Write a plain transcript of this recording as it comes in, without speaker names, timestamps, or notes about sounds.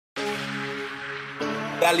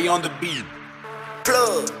Valley on the beat.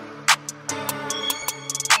 Plug.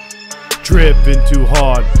 Drippin' too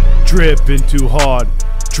hard, drippin' too hard,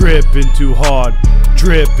 drippin' too hard,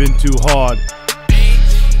 drippin' too hard.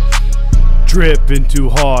 Drippin' too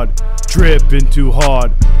hard, drippin' too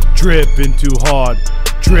hard, drippin' too hard,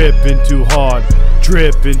 drippin' too hard,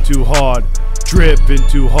 drippin' too hard, drippin'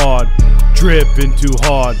 too hard, drippin' too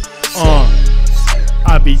hard.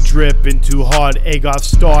 I be drippin' too hard. Egg off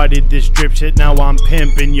started this drip shit, now I'm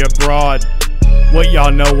pimpin' your broad. What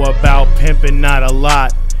y'all know about pimpin'? Not a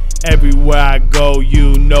lot. Everywhere I go,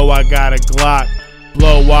 you know I got a Glock.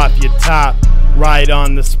 Blow off your top, right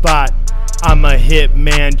on the spot. I'm a hit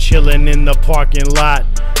man chillin' in the parking lot.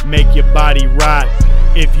 Make your body rot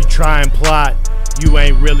if you try and plot. You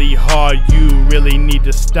ain't really hard, you really need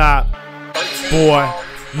to stop. Boy,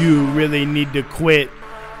 you really need to quit.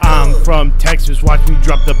 I'm from Texas, watch me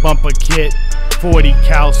drop the bumper kit. 40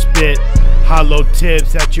 cal spit, hollow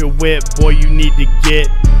tips at your whip. Boy, you need to get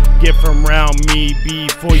from round me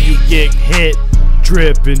before you get hit.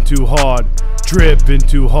 Drippin' too hard, drippin'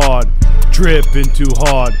 too hard, drippin' too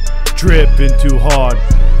hard, drippin' too hard.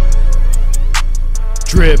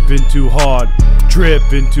 Drippin' too hard,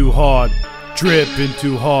 drippin' too hard, drippin'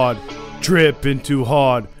 too hard, drippin' too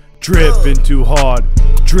hard, drippin' too hard,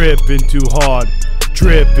 drippin' too hard,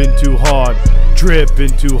 drippin' too hard,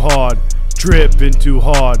 drippin' too hard, drippin' too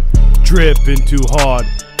hard, drippin' too hard,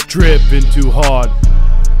 drippin' too hard,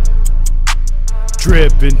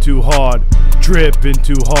 drippin' too hard, drippin'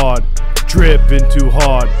 too hard, drippin' too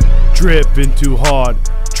hard, drippin' too hard,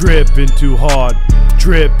 drippin' too hard,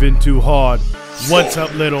 drippin' too hard. What's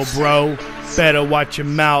up, little bro? Better watch your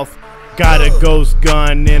mouth. Got a ghost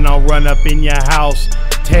gun and I'll run up in your house.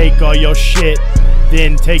 Take all your shit,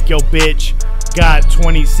 then take your bitch. Got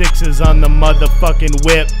 26s on the motherfucking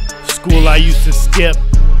whip. School I used to skip.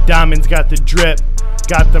 Diamonds got the drip.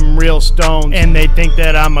 Got them real stones and they think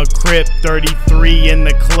that I'm a crip. 33 in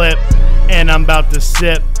the clip and I'm about to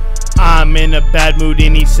sip. I'm in a bad mood,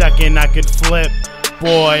 any second I could flip.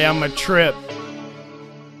 Boy, I'm a trip.